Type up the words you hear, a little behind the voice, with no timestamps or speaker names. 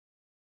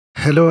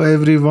Hello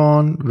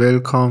everyone,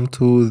 welcome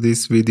to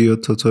this video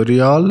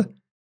tutorial.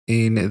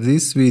 In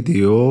this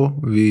video,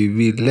 we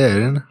will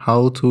learn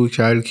how to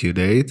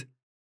calculate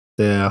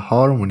the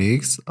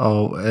harmonics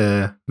of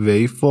a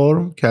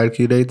waveform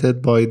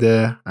calculated by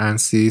the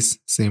ANSYS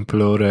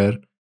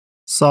Simplorer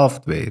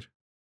software.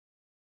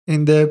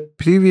 In the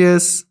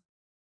previous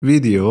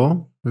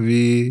video,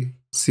 we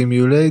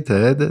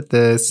simulated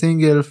the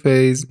single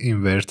phase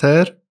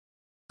inverter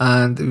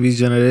and we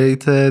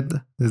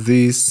generated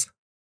these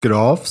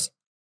graphs,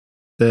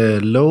 the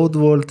load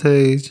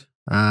voltage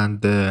and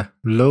the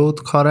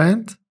load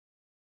current.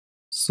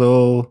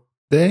 So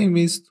the aim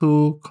is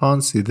to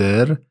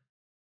consider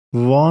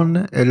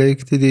one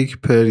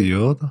electric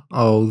period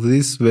of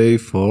these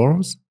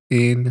waveforms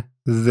in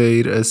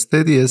their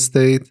steady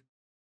state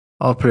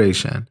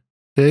operation,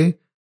 okay,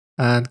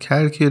 and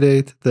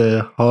calculate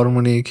the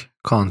harmonic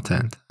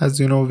content. As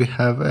you know, we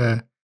have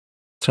a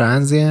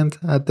transient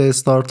at the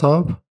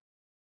startup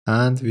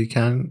and we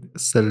can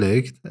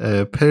select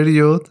a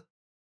period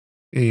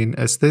in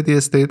a steady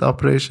state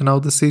operation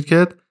of the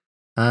circuit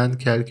and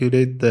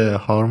calculate the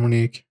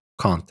harmonic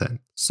content.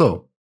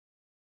 So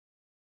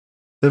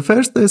the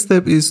first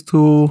step is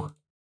to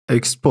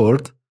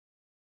export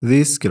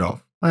this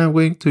graph. I am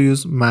going to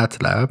use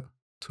MATLAB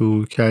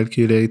to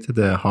calculate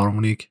the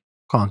harmonic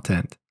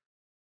content.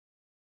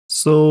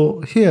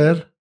 So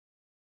here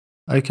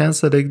I can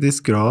select this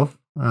graph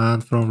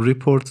and from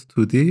report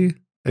to the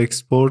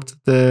export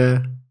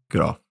the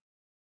graph.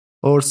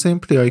 Or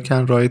simply I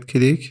can right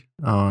click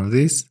on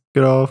this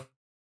graph,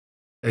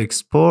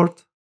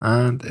 export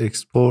and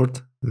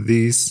export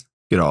this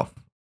graph.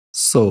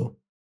 So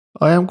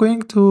I am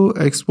going to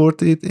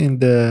export it in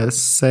the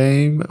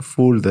same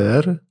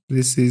folder.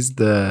 This is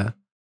the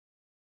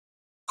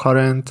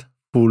current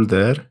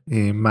folder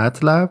in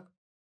MATLAB.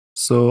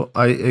 So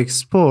I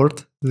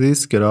export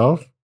this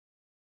graph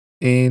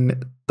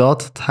in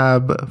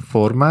 .tab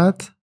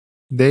format,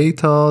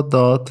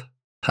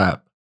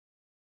 data.tab.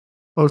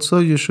 Also,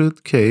 you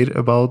should care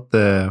about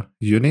the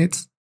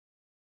units.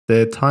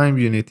 The time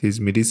unit is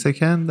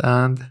millisecond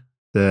and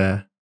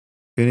the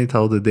unit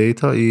of the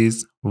data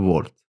is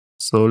volt.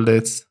 So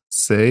let's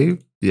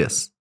save,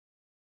 yes.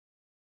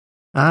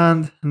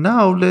 And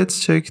now let's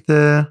check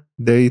the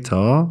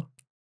data.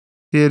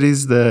 Here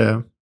is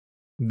the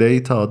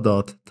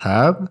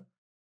data.tab.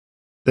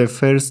 The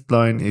first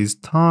line is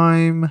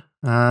time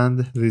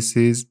and this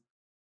is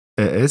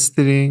a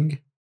string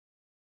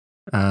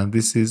and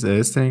this is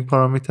a string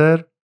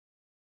parameter,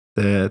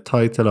 the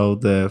title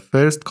of the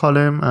first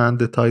column and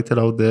the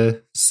title of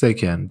the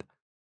second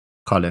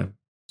column.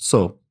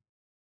 So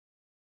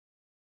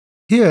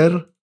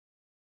here,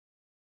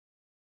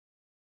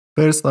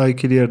 first I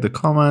clear the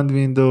command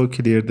window,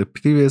 clear the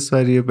previous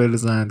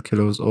variables and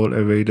close all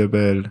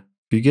available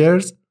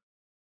figures.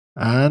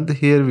 And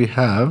here we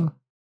have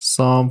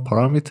some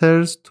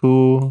parameters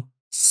to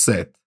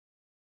set.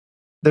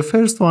 The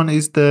first one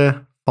is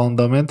the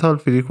fundamental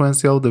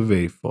frequency of the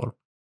waveform.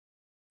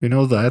 We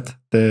know that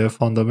the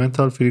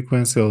fundamental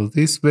frequency of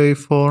this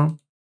waveform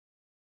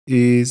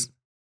is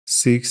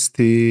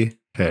 60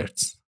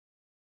 Hertz.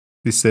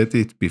 We said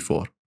it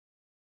before.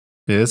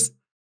 Yes,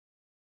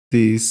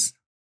 this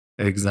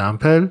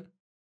example,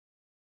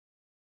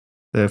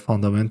 the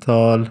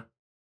fundamental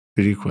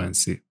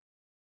frequency.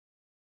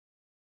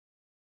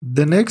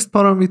 The next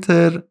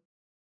parameter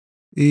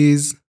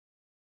is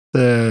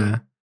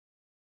the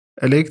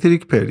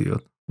electric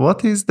period.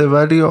 What is the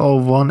value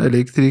of one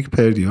electric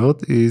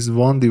period is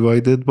 1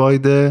 divided by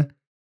the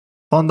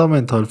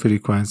fundamental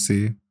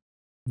frequency.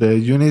 The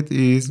unit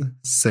is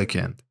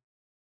second.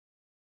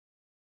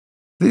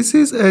 This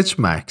is H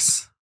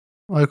max.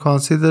 I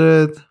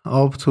consider it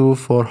up to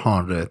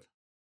 400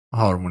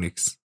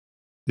 harmonics.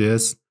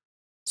 Yes.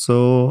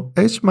 So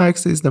H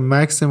max is the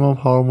maximum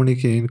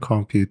harmonic in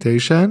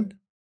computation.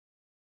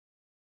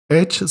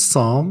 H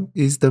sum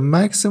is the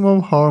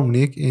maximum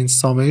harmonic in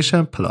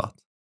summation plot.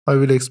 I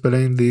will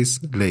explain this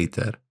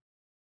later.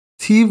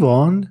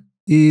 T1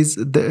 is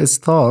the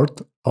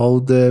start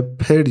of the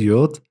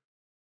period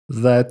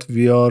that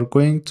we are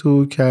going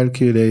to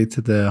calculate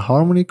the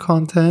harmonic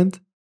content.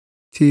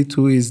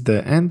 T2 is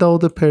the end of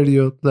the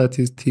period, that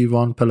is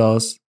T1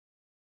 plus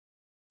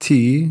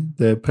T,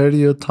 the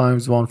period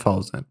times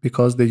 1000,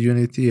 because the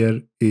unit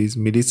here is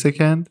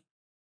millisecond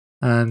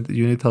and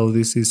unit of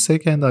this is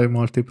second. I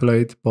multiply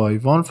it by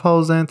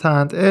 1000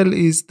 and L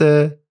is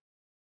the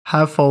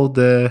half of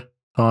the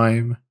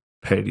time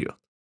period.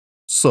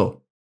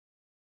 So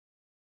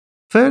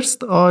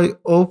first I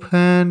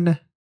open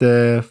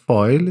the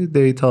file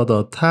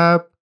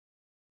data.tab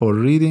for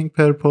reading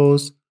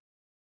purpose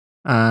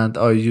and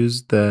I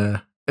use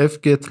the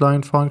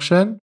fgetLine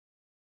function.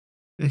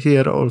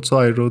 Here also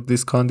I wrote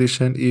this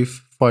condition: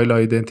 if file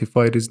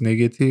identifier is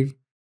negative,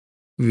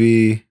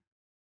 we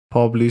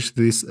publish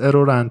this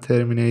error and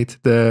terminate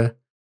the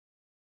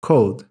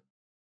code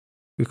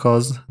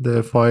because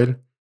the file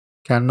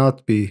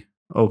cannot be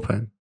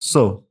open.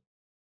 So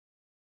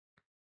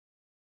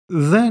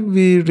then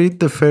we read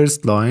the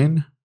first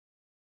line,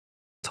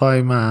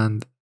 time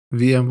and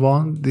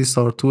VM1, these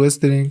are two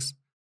strings.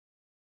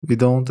 We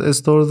don't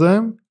store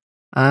them.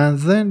 And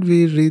then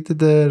we read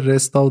the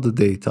rest of the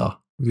data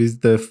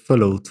with the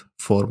float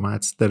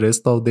formats. The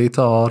rest of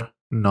data are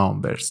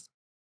numbers.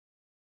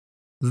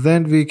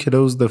 Then we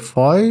close the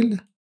file,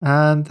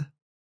 and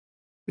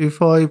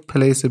if I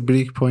place a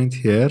breakpoint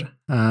here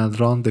and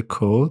run the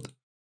code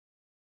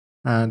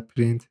and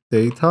print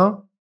data,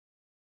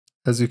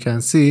 as you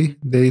can see,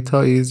 data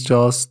is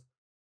just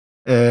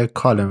a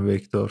column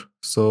vector.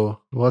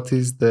 So what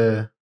is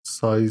the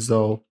size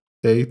of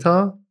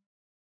data?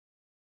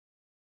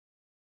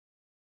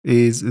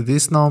 Is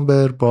this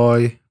number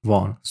by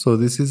 1. So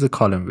this is a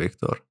column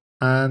vector.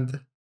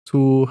 And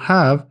to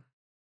have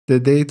the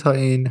data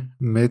in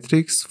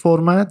matrix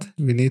format,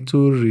 we need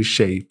to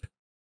reshape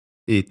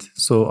it.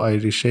 So I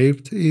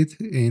reshaped it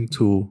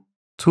into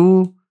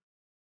 2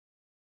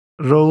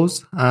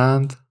 rows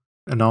and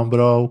a number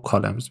of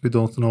columns. We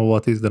don't know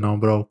what is the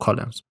number of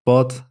columns,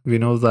 but we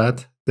know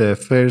that the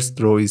first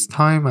row is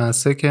time and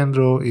second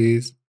row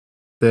is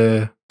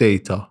the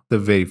data, the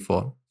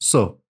waveform.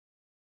 So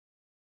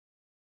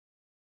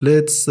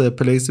let's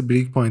place a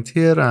breakpoint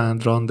here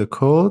and run the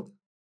code.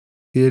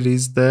 Here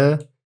is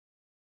the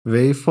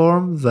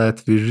waveform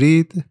that we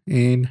read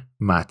in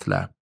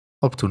MATLAB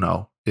up to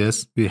now.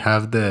 Yes, we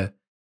have the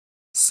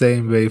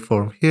same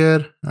waveform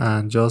here,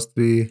 and just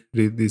we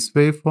read this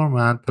waveform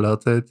and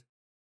plot it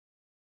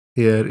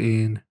here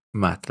in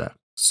MATLAB.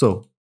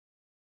 So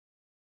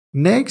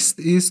next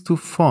is to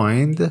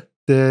find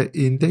the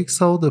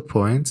index of the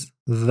points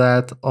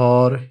that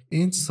are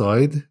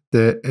inside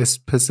the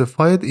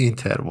specified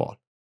interval.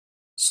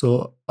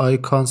 So I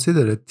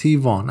consider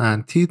T1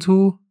 and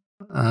T2,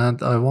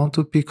 and I want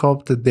to pick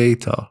up the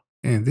data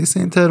in this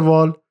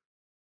interval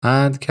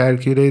and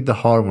calculate the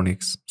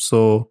harmonics.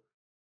 So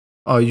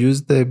I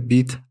use the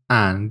bit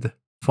and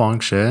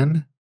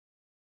function,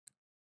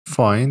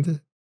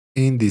 find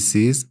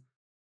indices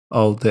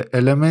of the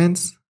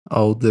elements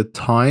of the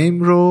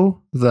time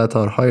row that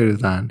are higher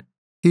than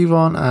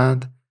T1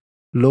 and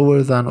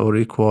lower than or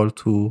equal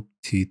to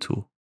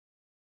T2.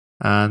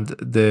 And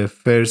the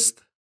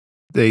first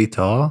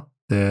data,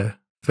 the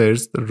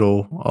first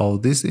row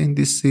of these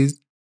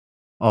indices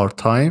are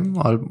time.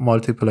 I'll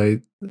multiply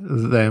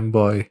them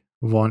by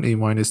 1e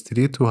minus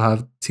 3 to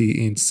have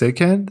t in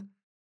second.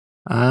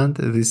 And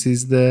this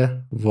is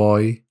the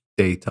y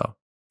data.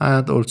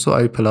 And also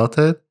I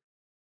plotted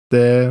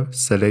the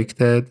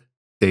selected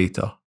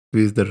data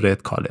with the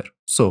red color.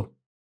 So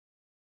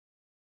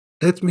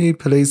let me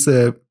place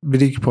a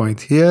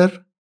breakpoint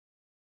here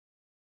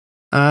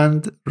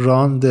and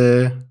run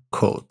the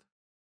code.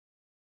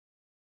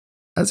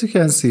 As you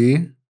can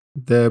see,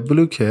 the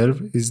blue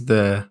curve is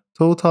the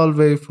total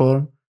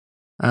waveform,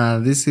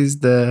 and this is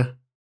the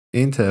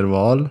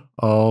interval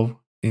of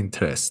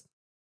interest.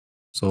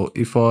 So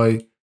if I,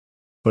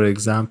 for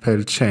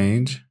example,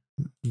 change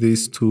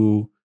this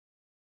to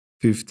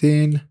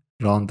 15,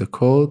 run the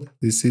code,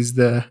 this is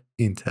the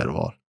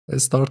interval.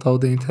 Start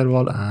of the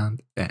interval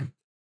and end.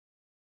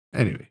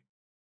 Anyway,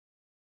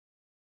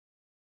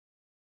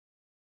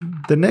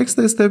 the next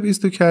step is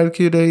to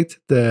calculate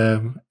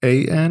the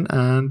AN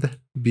and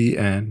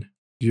BN.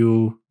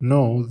 You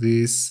know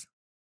these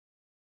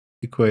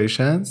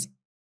equations,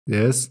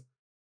 yes?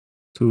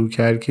 To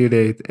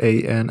calculate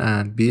AN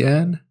and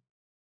BN,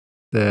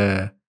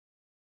 the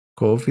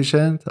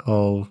coefficient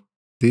of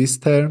these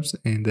terms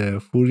in the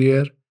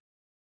Fourier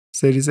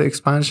series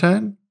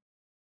expansion,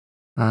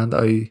 and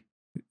I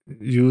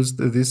used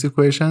this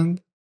equation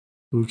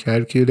to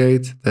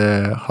calculate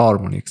the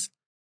harmonics.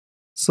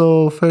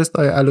 So first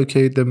I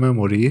allocate the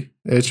memory.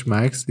 H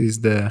max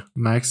is the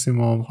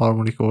maximum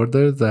harmonic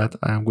order that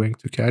I am going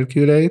to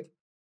calculate.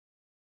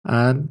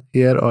 And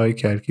here I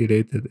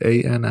calculated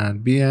AN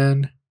and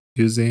BN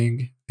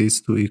using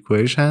these two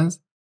equations.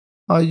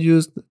 I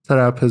used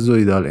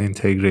trapezoidal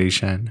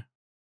integration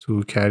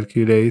to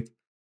calculate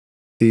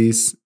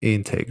these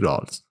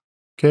integrals.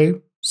 Okay,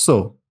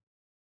 so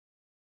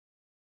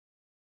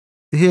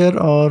here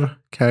are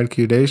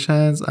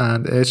calculations,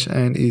 and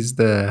Hn is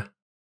the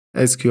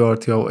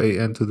SQRT of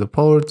AN to the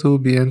power 2,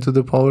 BN to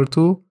the power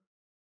 2,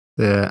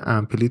 the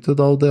amplitude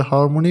of the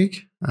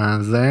harmonic,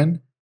 and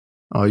then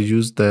I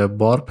use the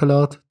bar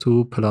plot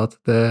to plot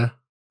the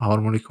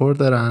harmonic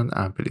order and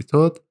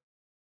amplitude.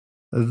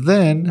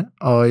 Then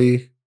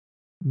I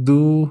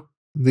do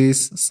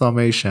this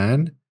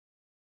summation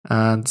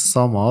and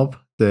sum up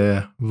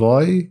the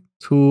y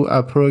to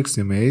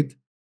approximate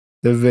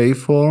the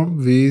waveform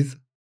with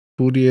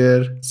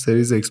Fourier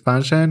series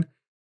expansion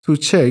to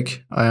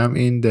check I am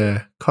in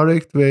the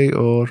correct way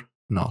or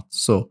not.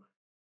 So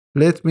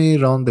let me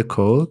run the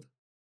code.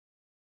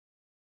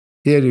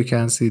 Here you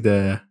can see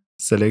the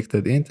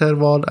selected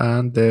interval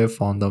and the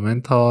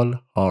fundamental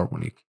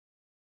harmonic.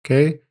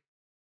 Okay,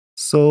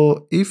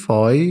 so if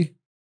I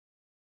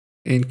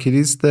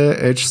increase the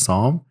H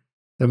sum,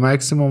 the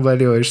maximum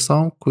value of H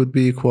sum could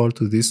be equal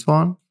to this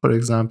one, for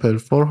example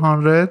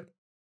 400.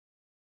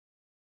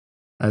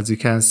 As you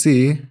can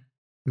see,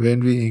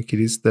 when we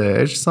increase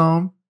the H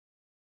sum,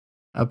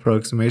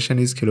 approximation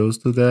is close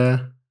to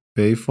the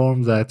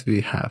waveform that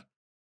we have.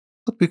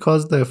 But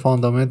because the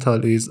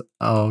fundamental is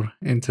our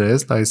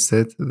interest, I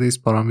set this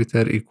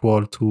parameter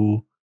equal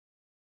to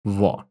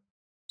 1.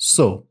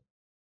 So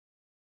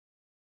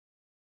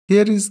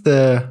here is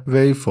the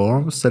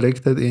waveform,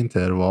 selected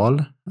interval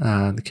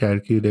and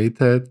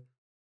calculated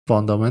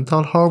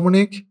fundamental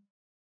harmonic,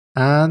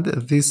 and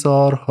these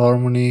are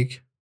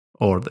harmonic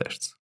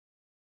orders.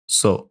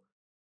 So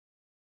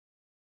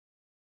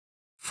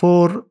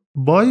for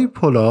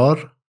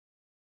bipolar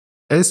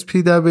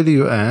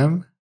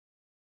SPWM,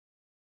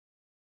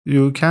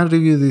 you can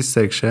review this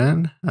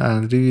section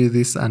and review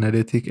this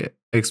analytic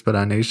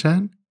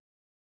explanation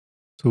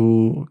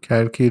to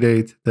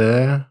calculate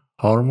the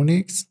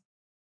harmonics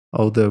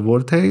of the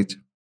voltage.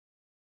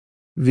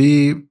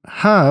 We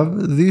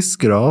have this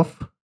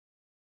graph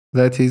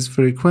that is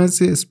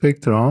frequency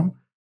spectrum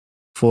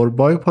for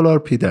bipolar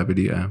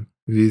PWM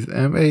with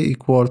MA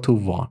equal to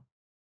 1.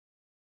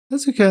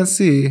 As you can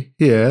see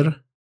here,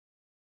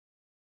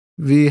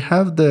 we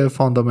have the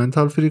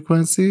fundamental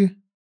frequency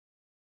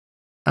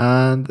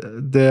and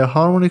the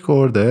harmonic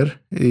order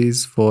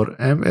is for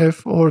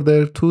MF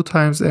order 2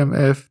 times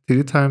MF,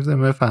 3 times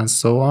MF, and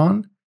so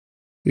on.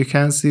 You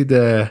can see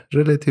the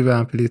relative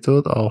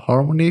amplitude of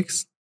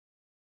harmonics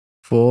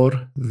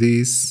for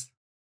these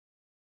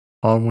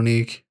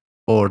harmonic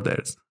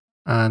orders.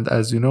 And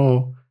as you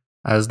know,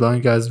 as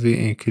long as we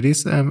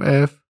increase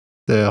MF,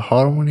 the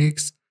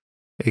harmonics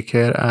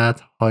occur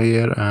at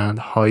higher and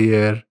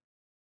higher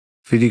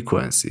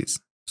frequencies.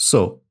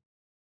 So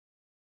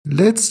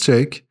let's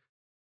check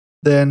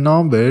the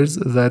numbers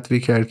that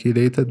we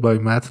calculated by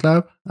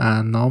MATLAB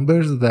and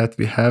numbers that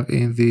we have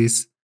in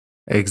this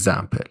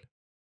example.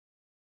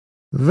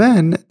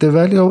 When the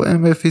value of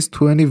MF is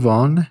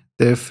 21,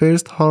 the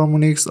first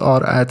harmonics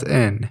are at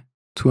N,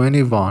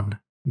 21,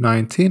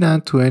 19,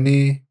 and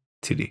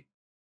 23.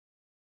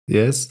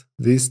 Yes,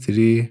 these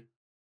three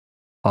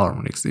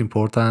harmonics,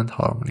 important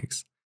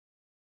harmonics.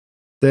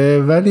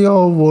 The value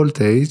of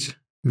voltage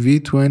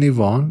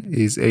V21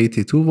 is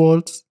 82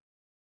 volts,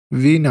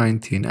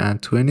 V19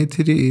 and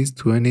 23 is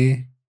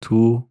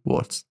 22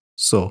 volts.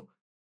 So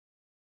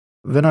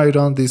when I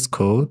run this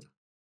code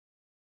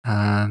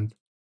and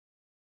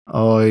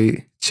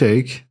I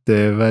check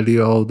the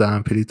value of the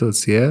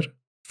amplitudes here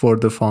for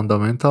the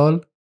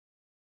fundamental,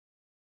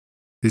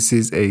 this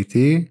is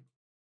 80.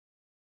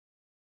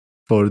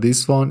 For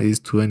this one is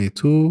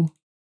 22.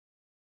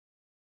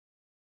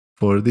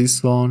 For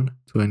this one,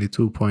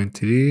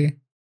 22.3.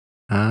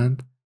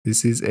 And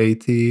this is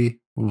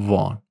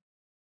 81.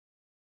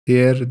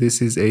 Here,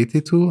 this is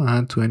 82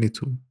 and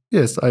 22.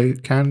 Yes, I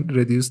can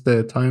reduce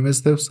the time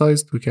step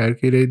size to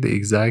calculate the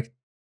exact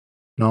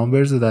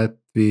numbers that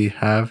we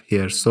have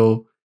here.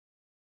 So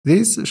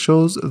this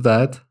shows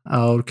that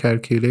our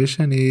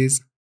calculation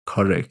is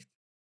correct.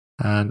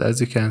 And as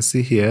you can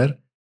see here,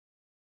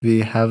 we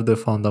have the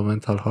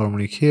fundamental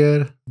harmonic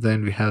here.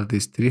 Then we have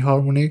these three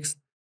harmonics.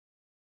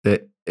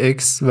 The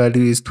X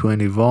value is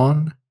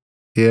 21.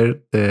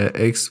 Here, the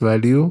X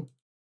value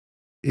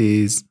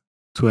is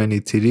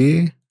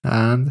 23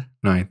 and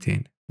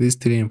 19. These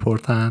three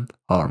important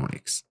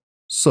harmonics.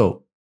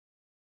 So,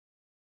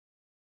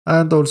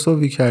 and also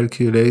we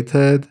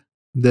calculated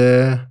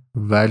the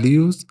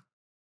values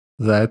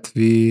that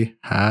we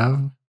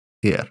have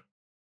here.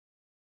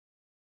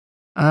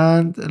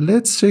 And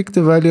let's check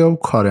the value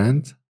of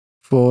current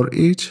for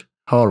each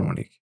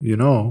harmonic. You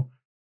know,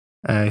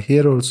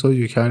 here also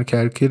you can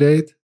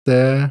calculate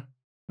the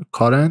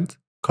current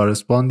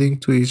corresponding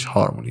to each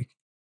harmonic.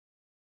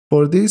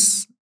 For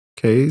this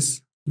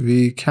case,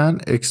 we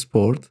can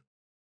export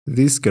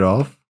this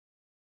graph,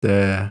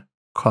 the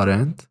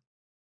current,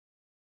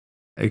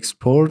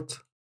 export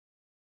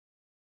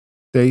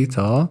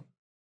data,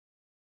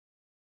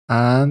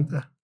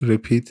 and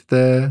repeat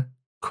the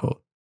code.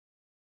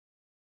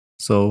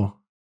 So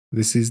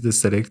this is the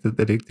selected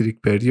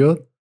electric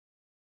period,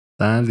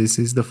 and this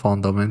is the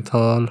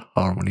fundamental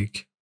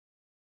harmonic.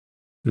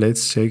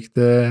 Let's check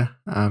the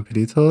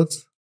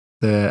amplitudes.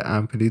 The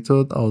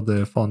amplitude of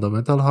the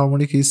fundamental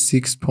harmonic is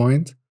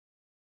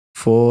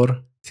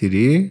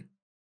 6.43.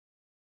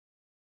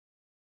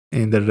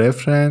 In the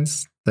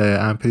reference, the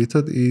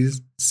amplitude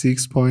is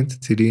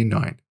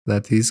 6.39,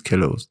 that is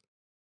closed.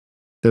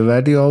 The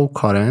value of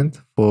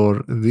current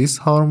for this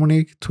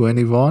harmonic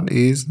 21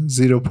 is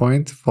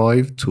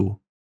 0.52.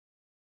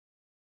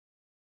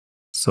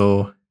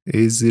 So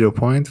is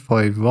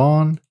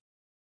 0.51.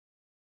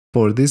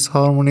 For this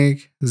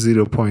harmonic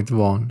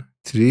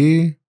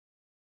 0.13,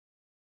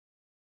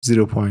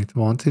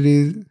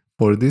 0.13.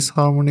 For this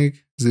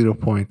harmonic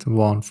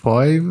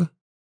 0.15,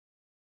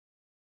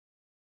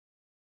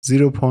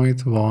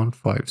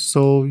 0.15.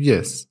 So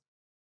yes,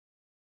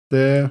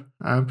 the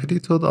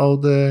amplitude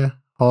of the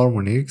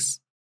harmonics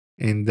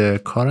in the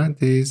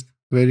current is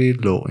very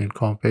low in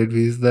compared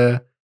with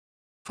the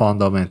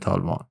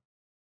fundamental one.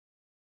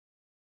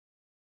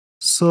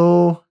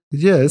 So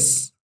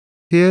yes,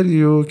 here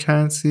you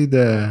can see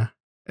the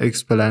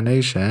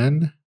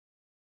explanation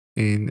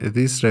in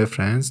this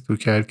reference to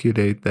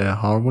calculate the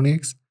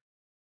harmonics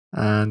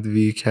and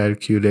we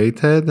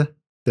calculated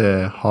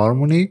the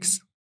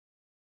harmonics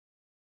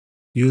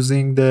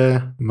using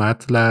the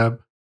MATLAB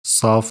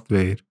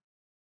software.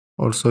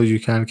 Also, you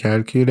can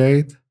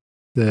calculate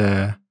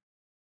the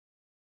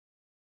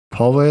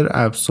power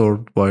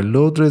absorbed by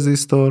load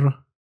resistor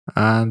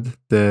and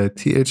the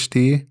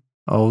THD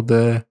of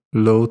the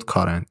load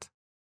current.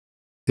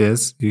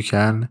 Yes, you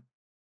can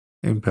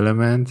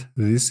implement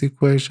this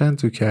equation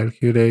to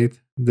calculate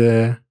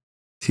the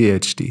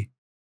THD.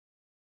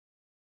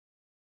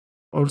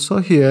 Also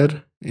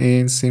here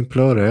in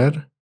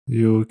Simplorer,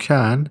 you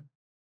can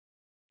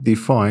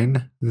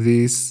define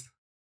this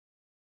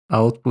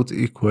output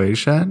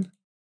equation,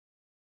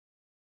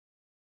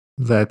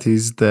 that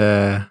is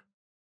the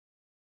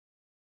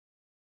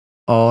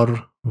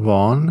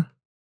R1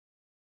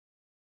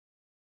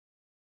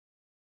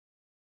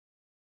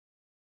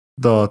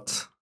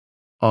 dot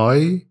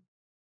I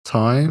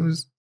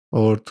times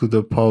or to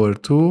the power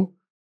 2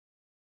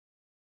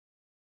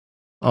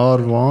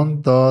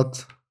 R1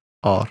 dot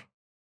R,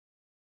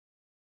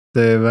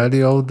 the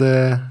value of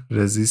the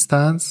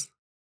resistance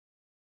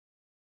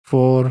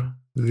for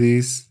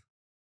this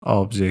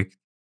object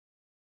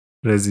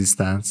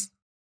resistance.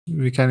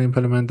 We can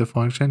implement the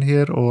function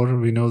here, or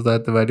we know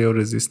that the value of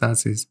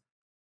resistance is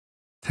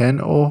 10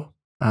 ohm,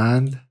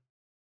 and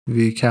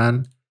we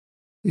can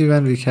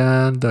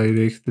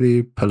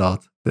directly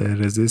plot the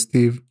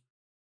resistive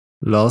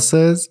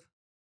losses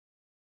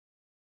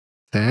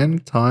 10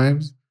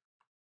 times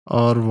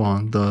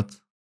R1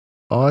 dot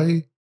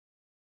I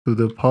to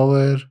the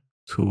power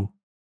 2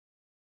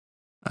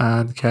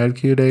 and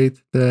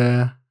calculate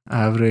the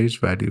average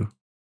value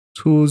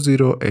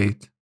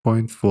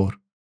 208.4.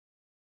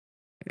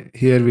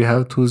 Here we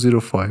have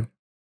 205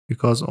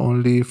 because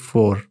only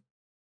 4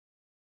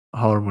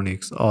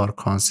 harmonics are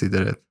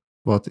considered.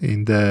 But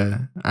in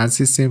the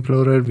ANSYS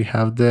Simplorer, we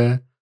have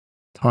the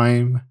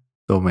time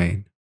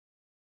domain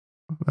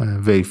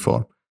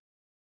waveform.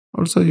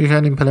 Also, you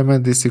can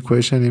implement this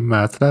equation in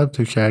MATLAB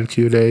to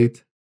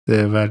calculate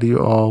the value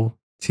of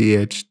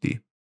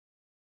THD.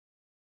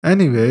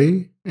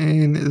 Anyway,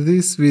 in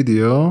this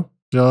video,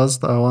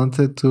 just I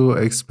wanted to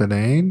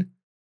explain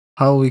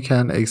how we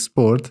can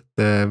export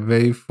the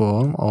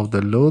waveform of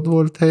the load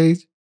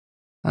voltage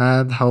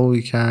and how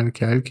we can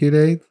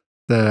calculate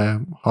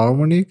the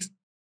harmonics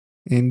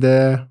in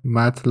the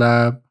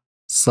MATLAB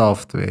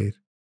software.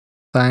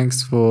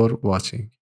 Thanks for watching.